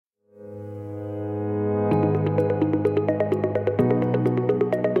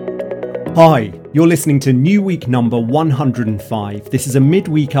Hi, you're listening to New Week number 105. This is a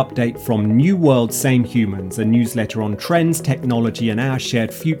midweek update from New World, Same Humans, a newsletter on trends, technology and our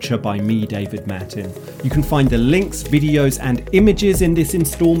shared future by me, David Martin. You can find the links, videos and images in this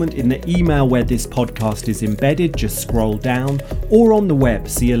instalment in the email where this podcast is embedded. Just scroll down, or on the web,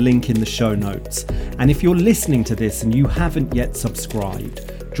 see a link in the show notes. And if you're listening to this and you haven't yet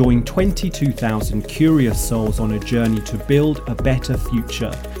subscribed, join 22,000 curious souls on a journey to build a better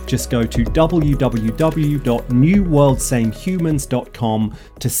future. Just go to www.newworldsamehumans.com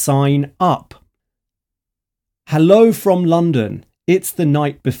to sign up. Hello from London. It's the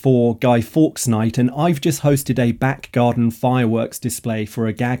night before Guy Fawkes night and I've just hosted a back garden fireworks display for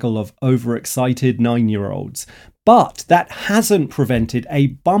a gaggle of overexcited 9-year-olds. But that hasn't prevented a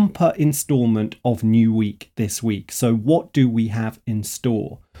bumper instalment of New Week this week. So what do we have in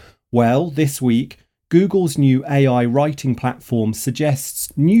store? Well, this week, Google's new AI writing platform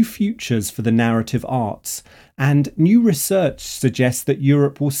suggests new futures for the narrative arts, and new research suggests that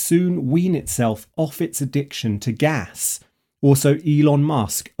Europe will soon wean itself off its addiction to gas. Also, Elon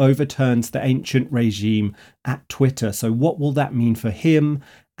Musk overturns the ancient regime at Twitter. So what will that mean for him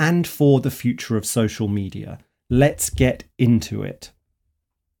and for the future of social media? Let's get into it.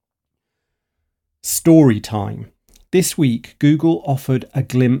 Story time. This week, Google offered a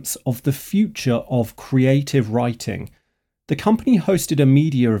glimpse of the future of creative writing. The company hosted a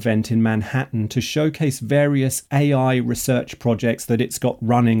media event in Manhattan to showcase various AI research projects that it's got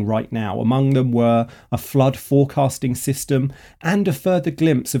running right now. Among them were a flood forecasting system and a further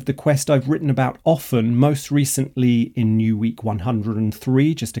glimpse of the quest I've written about often, most recently in New Week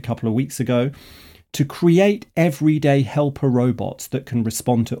 103, just a couple of weeks ago, to create everyday helper robots that can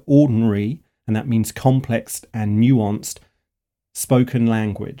respond to ordinary, and that means complex and nuanced, spoken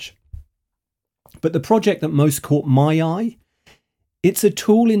language. But the project that most caught my eye, it's a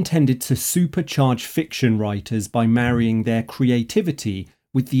tool intended to supercharge fiction writers by marrying their creativity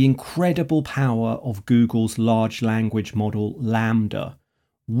with the incredible power of Google's large language model, LaMDA.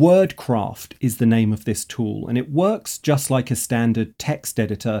 WordCraft is the name of this tool, and it works just like a standard text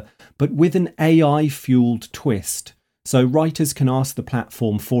editor, but with an AI-fueled twist. So writers can ask the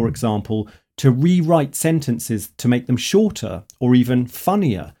platform, for example, to rewrite sentences to make them shorter or even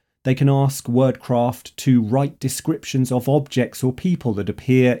funnier. They can ask WordCraft to write descriptions of objects or people that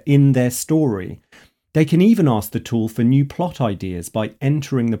appear in their story. They can even ask the tool for new plot ideas by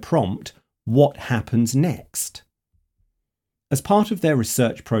entering the prompt, "What happens next?" As part of their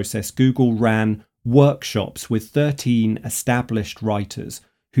research process, Google ran workshops with 13 established writers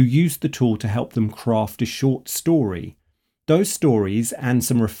who used the tool to help them craft a short story. Those stories and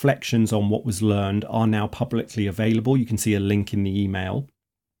some reflections on what was learned are now publicly available. You can see a link in the email.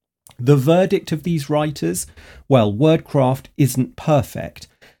 The verdict of these writers? Well, WordCraft isn't perfect,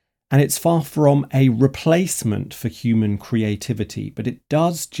 and it's far from a replacement for human creativity, but it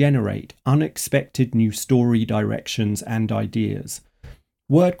does generate unexpected new story directions and ideas.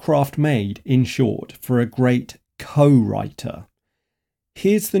 WordCraft made, in short, for a great co-writer.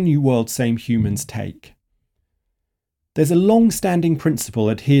 Here's the New World, Same Humans take. There's a long-standing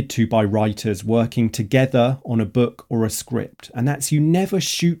principle adhered to by writers working together on a book or a script, and that's you never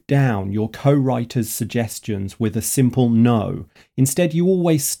shoot down your co-writer's suggestions with a simple no. Instead, you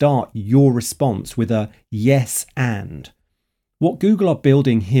always start your response with a yes and. What Google are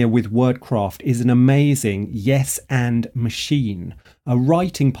building here with WordCraft is an amazing yes and machine, a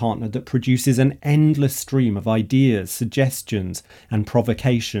writing partner that produces an endless stream of ideas, suggestions, and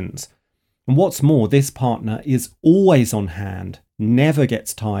provocations. And what's more, this partner is always on hand, never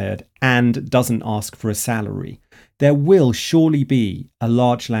gets tired, and doesn't ask for a salary. There will surely be a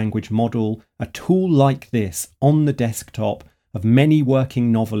large language model, a tool like this on the desktop of many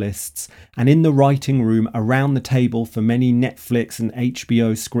working novelists and in the writing room around the table for many Netflix and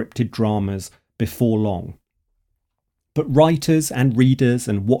HBO scripted dramas before long. But writers and readers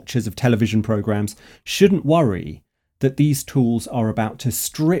and watchers of television programs shouldn't worry that these tools are about to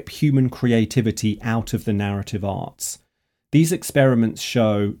strip human creativity out of the narrative arts. These experiments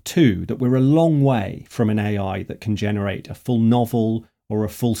show, too, that we're a long way from an AI that can generate a full novel or a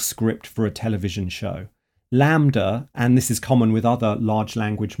full script for a television show. LaMDA, and this is common with other large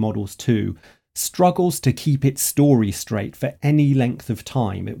language models too, struggles to keep its story straight for any length of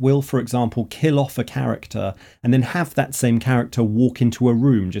time. It will, for example, kill off a character and then have that same character walk into a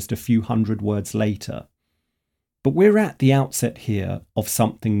room just a few hundred words later. But we're at the outset here of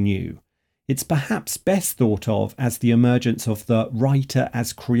something new. It's perhaps best thought of as the emergence of the writer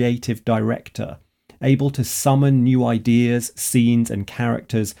as creative director, able to summon new ideas, scenes and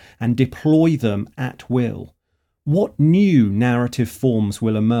characters and deploy them at will. What new narrative forms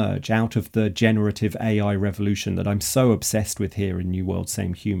will emerge out of the generative AI revolution that I'm so obsessed with here in New World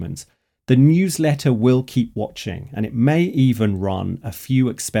Same Humans? The newsletter will keep watching, and it may even run a few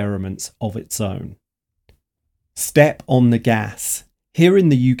experiments of its own. Step on the gas. Here in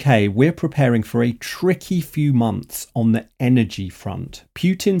the UK, we're preparing for a tricky few months on the energy front.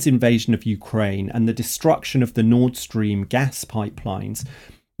 Putin's invasion of Ukraine and the destruction of the Nord Stream gas pipelines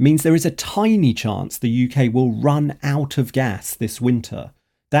means there is a tiny chance the UK will run out of gas this winter.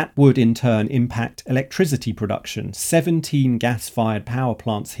 That would in turn impact electricity production. 17 gas-fired power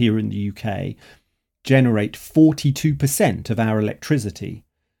plants here in the UK generate 42% of our electricity.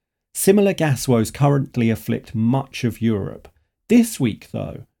 Similar gas woes currently afflict much of Europe. This week,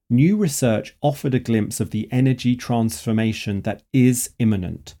 though, new research offered a glimpse of the energy transformation that is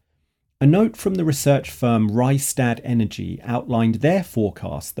imminent. A note from the research firm Rystad Energy outlined their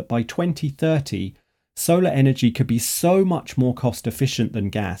forecast that by 2030, solar energy could be so much more cost efficient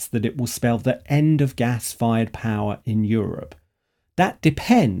than gas that it will spell the end of gas-fired power in Europe. That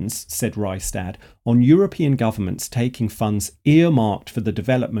depends, said Rystad, on European governments taking funds earmarked for the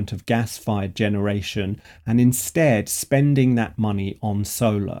development of gas-fired generation and instead spending that money on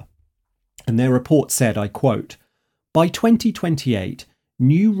solar. And their report said, I quote, "By 2028,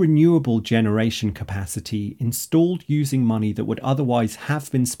 new renewable generation capacity installed using money that would otherwise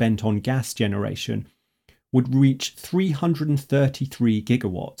have been spent on gas generation would reach 333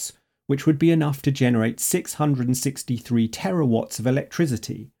 gigawatts, which would be enough to generate 663 terawatts of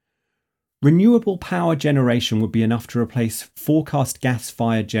electricity. Renewable power generation would be enough to replace forecast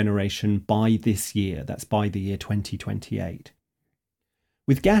gas-fired generation by this year, that's by the year 2028.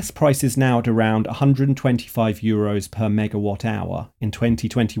 With gas prices now at around €125 per megawatt hour, in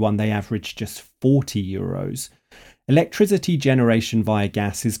 2021 they averaged just €40, electricity generation via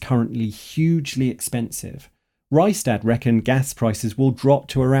gas is currently hugely expensive. Rystad reckon gas prices will drop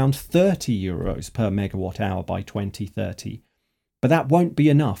to around €30 per megawatt hour by 2030. But that won't be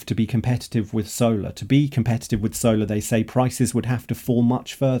enough to be competitive with solar. To be competitive with solar, they say prices would have to fall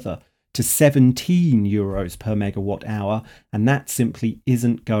much further, to €17 per megawatt hour, and that simply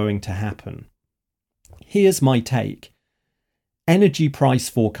isn't going to happen. Here's my take. Energy price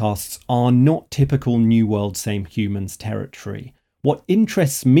forecasts are not typical New World Same Humans territory. What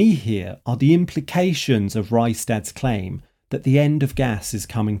interests me here are the implications of Rystad's claim that the end of gas is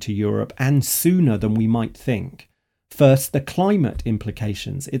coming to Europe and sooner than we might think. First, the climate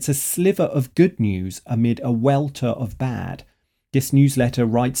implications. It's a sliver of good news amid a welter of bad. This newsletter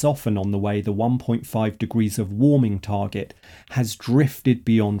writes often on the way the 1.5 degrees of warming target has drifted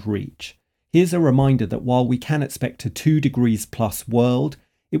beyond reach. Here's a reminder that while we can expect a 2 degrees plus world,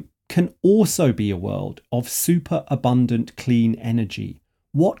 it can also be a world of super abundant clean energy.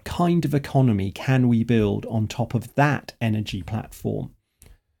 What kind of economy can we build on top of that energy platform?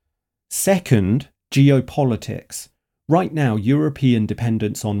 Second, geopolitics. Right now, European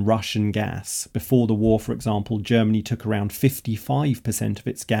dependence on Russian gas. Before the war, for example, Germany took around 55% of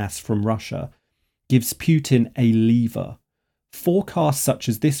its gas from Russia, gives Putin a lever. Forecasts such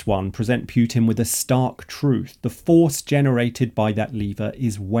as this one present Putin with a stark truth. The force generated by that lever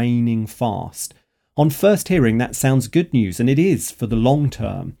is waning fast. On first hearing, that sounds good news, and it is for the long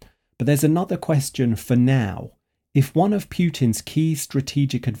term. But there's another question for now. If one of Putin's key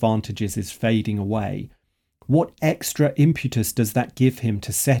strategic advantages is fading away, what extra impetus does that give him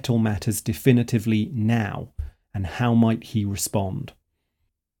to settle matters definitively now? And how might he respond?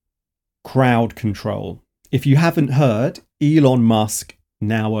 Crowd control. If you haven't heard, Elon Musk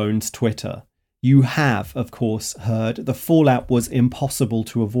now owns Twitter. You have, of course, heard the fallout was impossible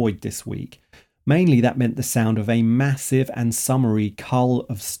to avoid this week. Mainly that meant the sound of a massive and summary cull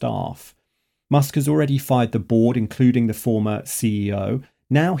of staff. Musk has already fired the board, including the former CEO.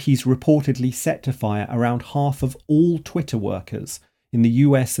 Now he's reportedly set to fire around half of all Twitter workers. In the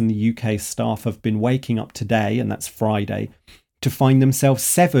US and the UK, staff have been waking up today, and that's Friday, to find themselves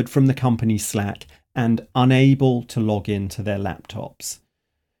severed from the company's Slack and unable to log into their laptops.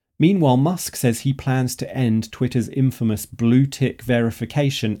 Meanwhile, Musk says he plans to end Twitter's infamous blue tick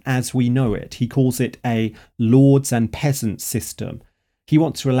verification as we know it. He calls it a lords and peasants system. He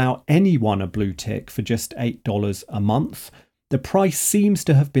wants to allow anyone a blue tick for just $8 a month. The price seems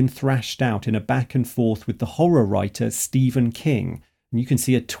to have been thrashed out in a back and forth with the horror writer Stephen King. And you can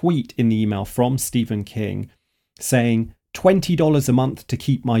see a tweet in the email from Stephen King saying, $20 a month to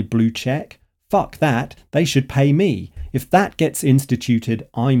keep my blue check? Fuck that, they should pay me. If that gets instituted,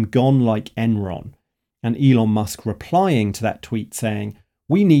 I'm gone like Enron. And Elon Musk replying to that tweet saying,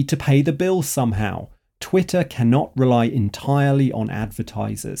 we need to pay the bill somehow. Twitter cannot rely entirely on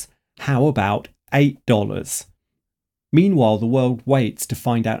advertisers. How about $8? Meanwhile, the world waits to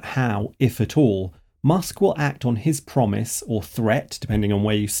find out how, if at all, Musk will act on his promise or threat, depending on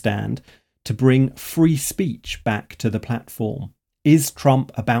where you stand, to bring free speech back to the platform. Is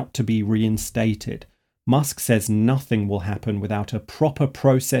Trump about to be reinstated? Musk says nothing will happen without a proper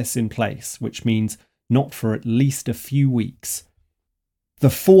process in place, which means not for at least a few weeks. The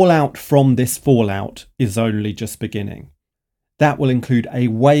fallout from this fallout is only just beginning. That will include a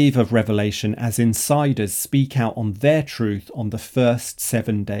wave of revelation as insiders speak out on their truth on the first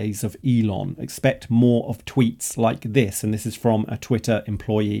 7 days of Elon. Expect more of tweets like this, and this is from a Twitter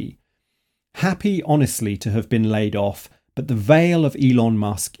employee. Happy, honestly, to have been laid off, but the veil of Elon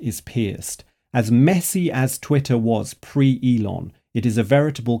Musk is pierced. As messy as Twitter was pre-Elon, it is a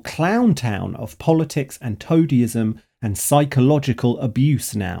veritable clown town of politics and toadyism and psychological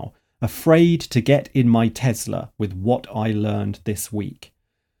abuse now, afraid to get in my Tesla with what I learned this week.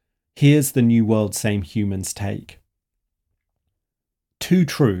 Here's the New World Same Humans take. 2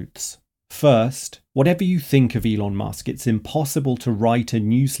 truths. First, whatever you think of Elon Musk, it's impossible to write a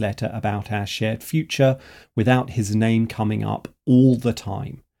newsletter about our shared future without his name coming up all the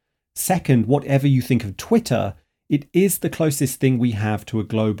time. Second, whatever you think of Twitter, it is the closest thing we have to a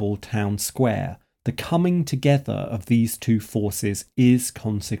global town square. The coming together of these 2 forces is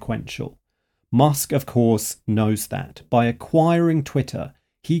consequential. Musk, of course, knows that. By acquiring Twitter,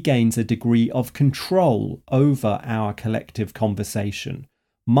 he gains a degree of control over our collective conversation.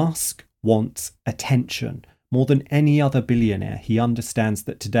 Musk wants attention. More than any other billionaire, he understands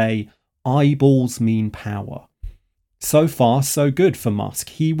that today eyeballs mean power. So far, so good for Musk.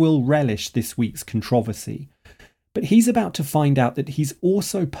 He will relish this week's controversy. But he's about to find out that he's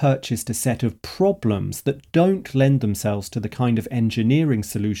also purchased a set of problems that don't lend themselves to the kind of engineering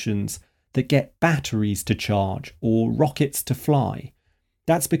solutions that get batteries to charge or rockets to fly.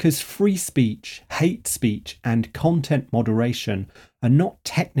 That's because free speech, hate speech, and content moderation are not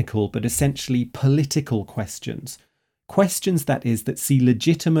technical but essentially political questions. Questions, that is, that see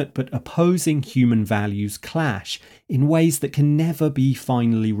legitimate but opposing human values clash in ways that can never be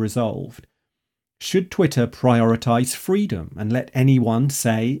finally resolved. Should Twitter prioritise freedom and let anyone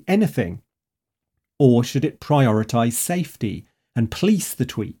say anything? Or should it prioritise safety and police the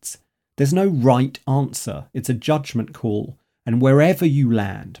tweets? There's no right answer. It's a judgment call. And wherever you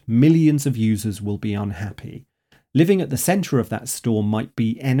land, millions of users will be unhappy. Living at the centre of that storm might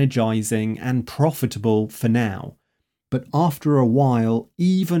be energising and profitable for now. But after a while,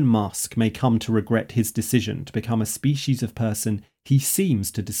 even Musk may come to regret his decision to become a species of person he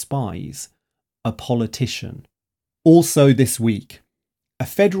seems to despise. A politician. Also this week, a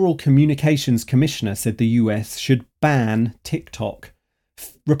federal communications commissioner said the US should ban TikTok.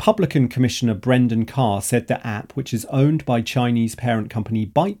 Republican Commissioner Brendan Carr said the app, which is owned by Chinese parent company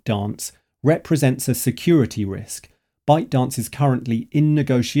ByteDance, represents a security risk. ByteDance is currently in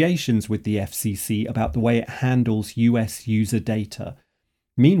negotiations with the FCC about the way it handles US user data.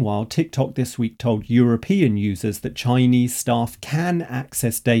 Meanwhile, TikTok this week told European users that Chinese staff can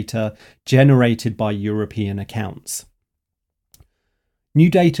access data generated by European accounts. New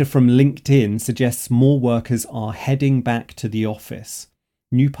data from LinkedIn suggests more workers are heading back to the office.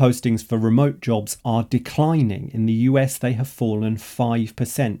 New postings for remote jobs are declining. In the US, they have fallen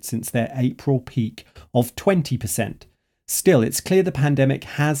 5% since their April peak of 20%. Still, it's clear the pandemic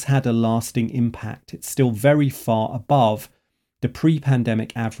has had a lasting impact. It's still very far above the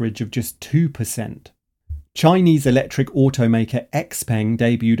pre-pandemic average of just 2%. Chinese electric automaker XPeng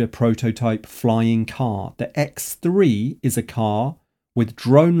debuted a prototype flying car. The X3 is a car with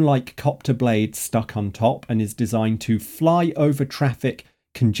drone-like copter blades stuck on top and is designed to fly over traffic,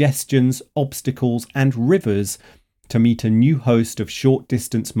 congestions, obstacles, and rivers to meet a new host of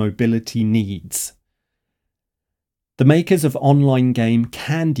short-distance mobility needs. The makers of online game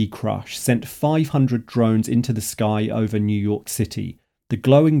Candy Crush sent 500 drones into the sky over New York City. The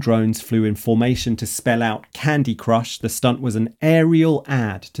glowing drones flew in formation to spell out Candy Crush. The stunt was an aerial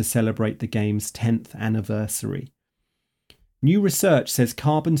ad to celebrate the game's 10th anniversary. New research says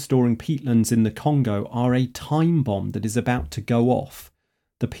carbon storing peatlands in the Congo are a time bomb that is about to go off.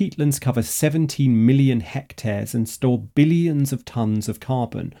 The peatlands cover 17 million hectares and store billions of tons of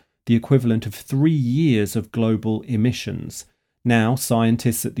carbon, the equivalent of 3 years of global emissions. Now,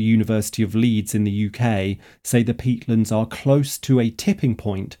 scientists at the University of Leeds in the UK say the peatlands are close to a tipping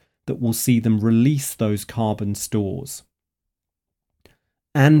point that will see them release those carbon stores.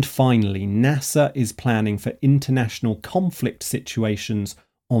 And finally, NASA is planning for international conflict situations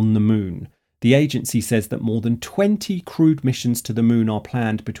on the moon. The agency says that more than 20 crewed missions to the moon are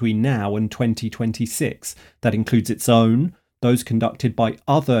planned between now and 2026. That includes its own, those conducted by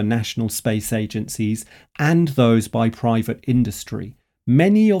other national space agencies, and those by private industry.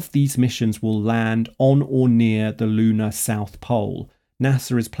 Many of these missions will land on or near the lunar South Pole.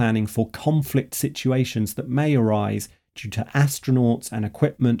 NASA is planning for conflict situations that may arise due to astronauts and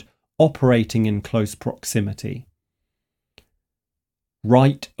equipment operating in close proximity.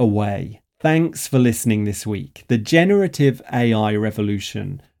 Right away. Thanks for listening this week. The generative AI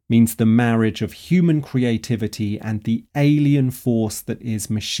revolution means the marriage of human creativity and the alien force that is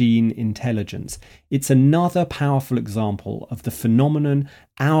machine intelligence. It's another powerful example of the phenomenon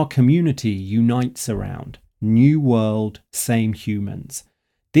our community unites around. New world, same humans.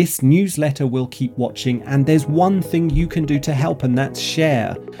 This newsletter will keep watching, and there's one thing you can do to help, and that's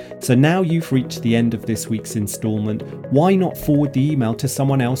share. So now you've reached the end of this week's instalment, why not forward the email to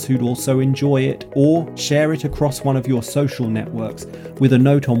someone else who'd also enjoy it, or share it across one of your social networks with a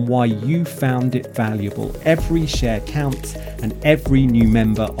note on why you found it valuable. Every share counts, and every new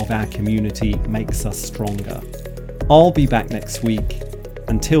member of our community makes us stronger. I'll be back next week.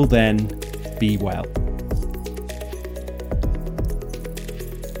 Until then, be well.